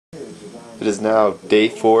It is now day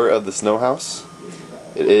 4 of the snow house.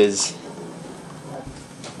 It is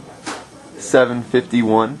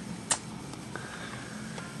 7:51.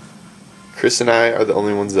 Chris and I are the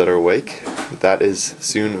only ones that are awake, but that is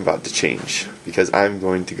soon about to change because I'm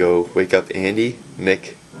going to go wake up Andy,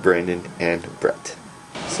 Nick, Brandon, and Brett.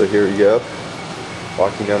 So here we go,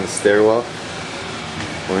 walking down the stairwell,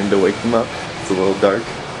 going to wake them up. It's a little dark,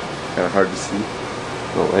 kind of hard to see.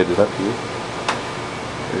 I'll light it up here.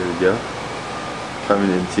 There we go. Coming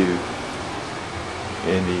into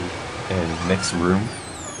Andy and Nick's room.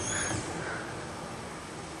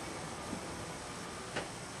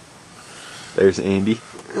 There's Andy.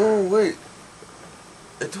 Oh wait,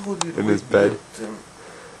 I told you to in wake his bed. me up, Tim.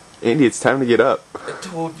 Andy, it's time to get up. I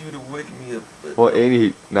told you to wake me up. Well,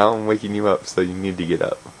 Andy, now I'm waking you up, so you need to get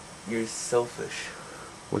up. You're selfish.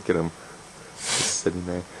 Look at him, just sitting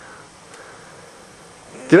there.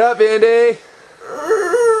 Get up, Andy!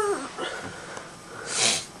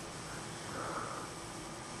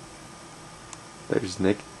 There's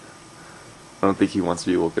Nick. I don't think he wants to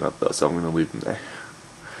be woken up though, so I'm going to leave him there.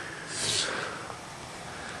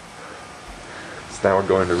 So now we're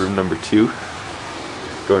going to room number 2.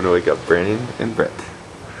 Going to wake up Brandon and Brett.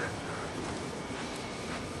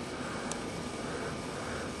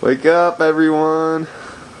 Wake up, everyone!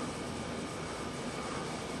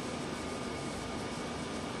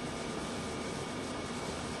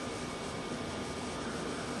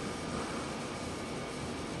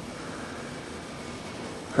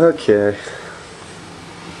 Okay.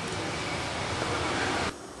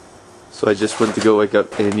 So I just went to go wake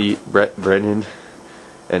up Andy, Brett, Brandon,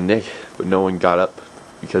 and Nick, but no one got up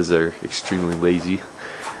because they're extremely lazy.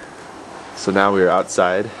 So now we are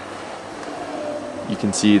outside. You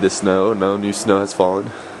can see the snow. No new snow has fallen.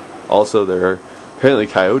 Also, there are apparently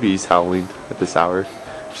coyotes howling at this hour,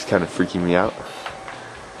 which is kind of freaking me out.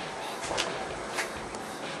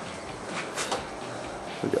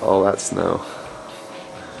 Look at all that snow.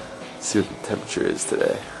 Let's see what the temperature is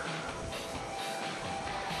today.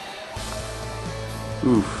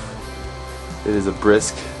 Oof. It is a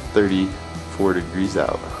brisk 34 degrees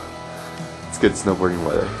out. It's good snowboarding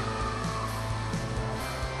weather.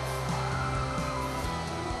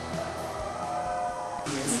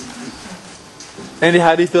 Andy,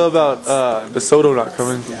 how do you feel about the Soto not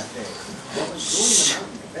coming?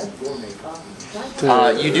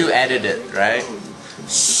 You do edit it, right?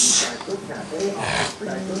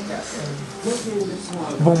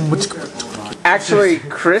 Actually,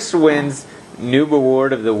 Chris wins Noob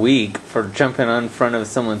Award of the Week for jumping on front of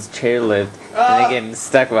someone's chairlift and they getting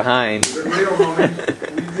stuck behind.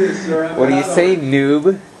 What do you say,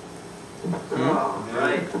 noob?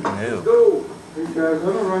 Noob.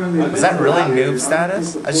 Is that really noob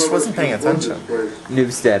status? I just wasn't paying attention.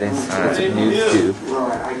 Noob status. That's what noobs do.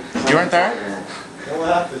 You weren't there? What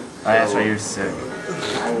happened? Oh, that's why you're sick.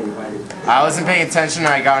 I wasn't paying attention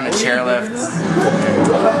and I got on a chairlift.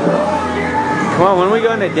 Come on, when are we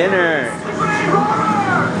going to dinner?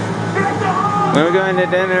 When are we going to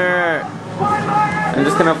dinner? I'm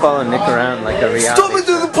just gonna follow Nick around like a reality. Storming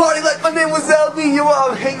through the party like my name was LB. You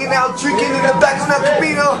all hanging out, drinking in the back of the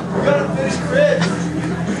Camino. We gotta finish Chris.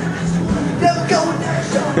 Never going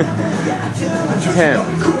Tim.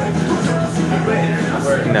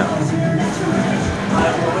 No.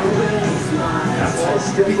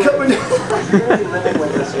 Be coming.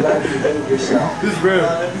 This room.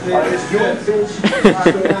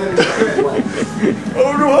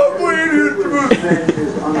 Oh no, I'm waiting.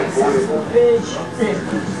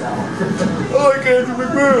 Oh, I can't do my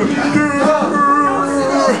move.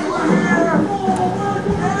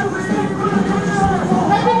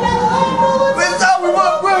 That's how we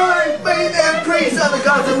want right. Faith and praise on the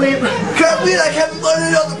gods that we can't be like having fun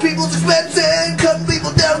at other people's expense and cutting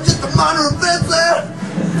people down just a minor offense.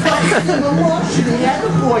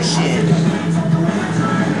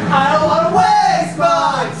 I don't want to waste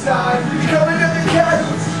my time coming to the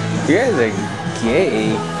couch. You guys are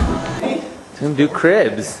gay. Tim, do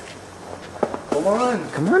cribs. Come on.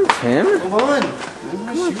 Come on, Tim. Come on.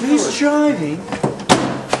 Come on, he's driving.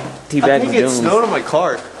 Teabag I get Jones. snowed on my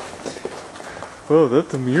car. Oh,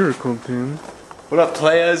 that's a miracle, Tim. What up,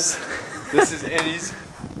 players? This is Andy's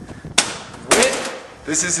wit.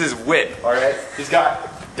 This is his wit, alright? He's got,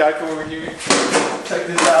 gotta come over here. Check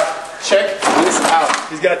this out. Check this out.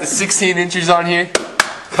 He's got the 16 inches on here.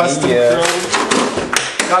 Custom chrome.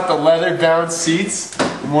 Got the leather bound seats.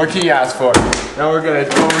 What more can you ask for? Now we're gonna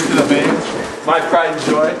go over to the van. My pride and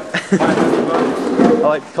joy. My honeymoon. I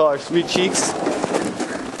like to call our sweet cheeks.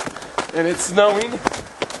 And it's snowing.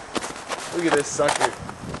 Look at this sucker.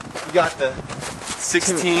 You got the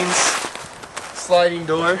 16s sliding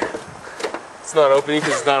door. It's not opening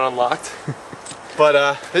because it's not unlocked.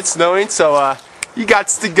 But it's snowing, so you got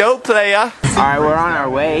to go, playa. Alright, we're on our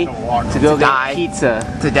way to go get pizza.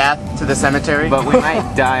 To death, to the cemetery. But we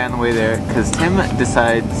might die on the way there because Tim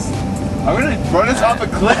decides I'm gonna run us off a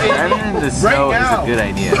cliff. driving in the snow is a good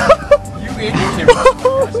idea. You and your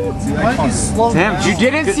camera. Tim, you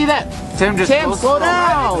didn't see that? Tim, just slow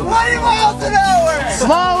down. 20 miles an hour!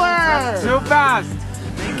 Slower! Too fast.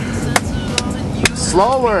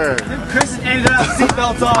 Slower! Chris ended up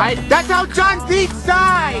seatbelts on. That's how John Beats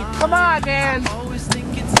died! Come on, man!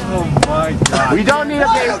 Oh my god. We don't need a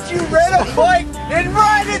Why big... don't you rent a bike and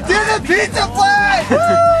ride it to the pizza place?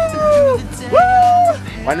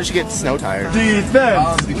 Why don't you get snow tires?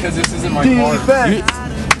 Defense! Because this isn't my car. Defense!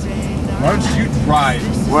 Why don't you drive?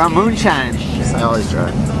 We're on moonshine. I always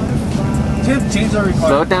drive. Tim, chains are required.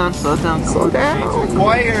 Slow down, slow down, slow down.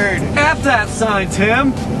 Required. F that sign,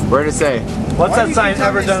 Tim! Where to say? What's that sign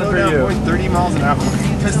ever done for you? 30 miles an hour.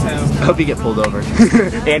 Piss Tim. I hope you get pulled over.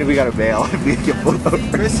 And we gotta bail if we get pulled over.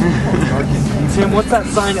 Tim, what's that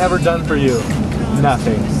sign ever done for you?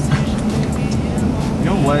 Nothing. You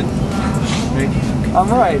know what? I'm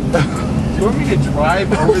right. You want me to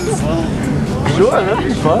drive over this little... Sure, that'd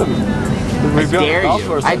be fun. I dare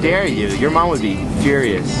you. I dare you. Your mom would be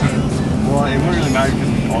furious. Well, it wouldn't really matter because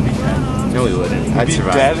we'd all be dead. No, he wouldn't. I'd be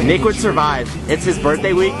survive. dead. Nick would survive. It's his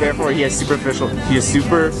birthday week, therefore he has super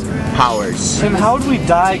powers. Tim, how would we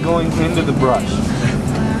die going into the brush?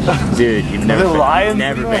 Dude, you've never,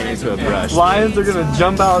 never been into a brush. Lions are gonna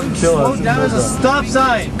jump out and kill us. Down as a stop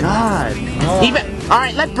sign. God. Even. All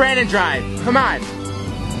right, let Brandon drive. Come on.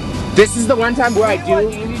 This is the one time where I do.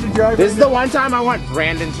 This is the one time I want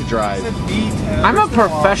Brandon to drive. I'm a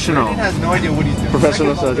professional. Brandon has no idea what he's doing.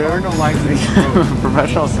 Professional snow There are driver. no lines in this road.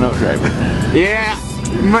 Professional snow driver. Yeah.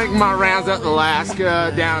 Make my rounds up to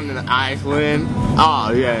Alaska, down to Iceland.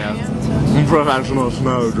 Oh yeah. I'm professional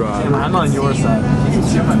snow Tim, driver. I'm on your side. You can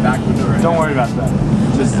see on my back window right Don't worry about that.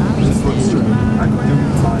 Just look straight. I'm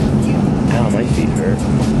doing fine. Ow, my feet hurt.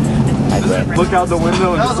 I bet. Look out the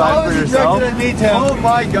window and decide for yourself. Oh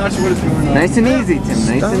my gosh, what is going on? Nice and easy, Tim.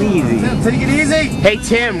 Nice and easy. Take it easy. Hey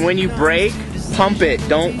Tim, when you brake, pump it.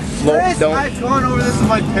 Don't float. Chris, Don't. I've gone over this with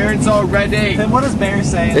my parents already. Tim, what does Bear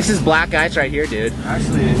say? This is black ice right here, dude.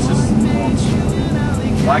 Actually, it's just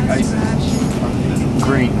black ice.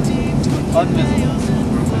 Green. Unvisible.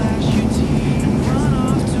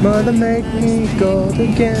 Mother, make me gold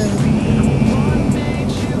again.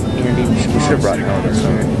 Andy, we should have brought helmets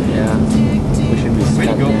here. Yeah. We should be Way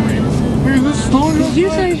to go, Brandon. Hey, this story is You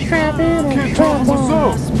say strap in or Can't tell him what's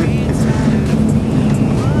up.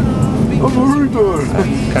 I'm very good.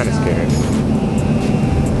 Kind of scared.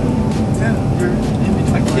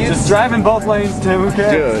 I can't Just drive in both lanes, Tim,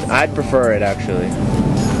 okay? Dude, I'd prefer it actually.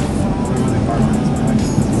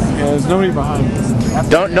 Yeah, there's nobody behind us.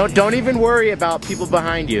 Don't even worry about people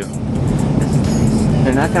behind you.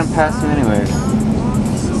 They're not gonna pass you anyway.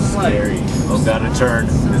 Scary. Oh, gotta turn.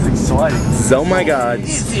 It's exciting. So my God.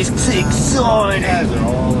 It's exciting.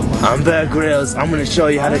 I'm Bear Grylls. I'm gonna show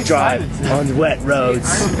you how to drive on wet roads.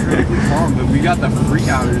 critically calm, but we got the freak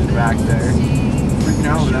outers back there. Freaking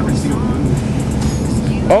out with every single move.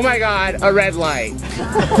 Oh my God, a red light.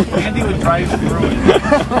 Andy would drive through it.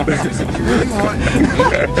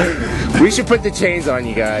 We should put the chains on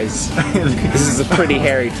you guys. This is a pretty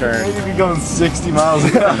hairy turn. Maybe be going 60 miles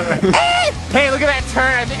an hour. Hey, look at that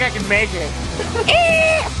turn. I think I can make it.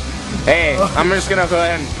 Hey, I'm just gonna go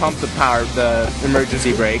ahead and pump the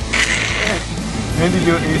emergency brake. Andy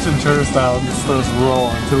do it Ace Ventura style and just let us roll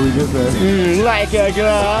until we get there. Like a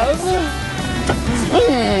glove.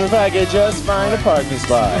 If I could just find a parking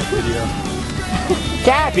spot.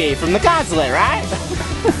 Cappy from the consulate, right?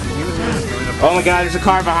 Oh my God, there's a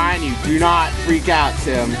car behind you. Do not freak out,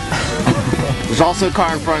 Tim. There's also a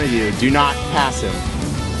car in front of you. Do not pass him.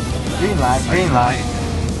 Green light, green light.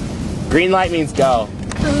 Green light means go.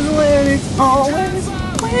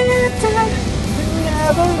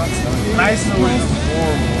 Nice and horrible.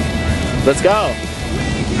 Let's go.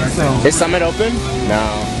 Is Summit open?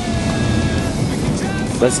 No.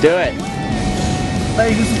 Let's do it.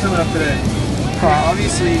 Hey, this is coming up today.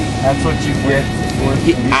 Obviously, That's what you get.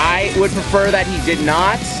 I would prefer that he did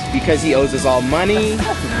not because he owes us all money.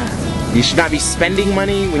 You should not be spending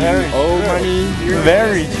money when you owe money.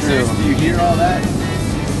 Very true. do you hear all that?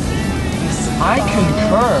 I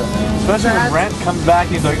concur. Especially when Brent comes back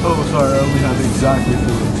and he's like, oh, sorry, I only have exactly 4.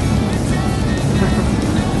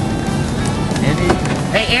 Andy?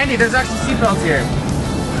 Hey, Andy, there's actually seatbelts here.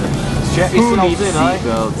 Who needs in, huh?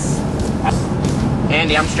 seatbelts?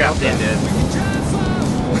 Andy, I'm strapped in, dude.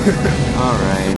 Alright.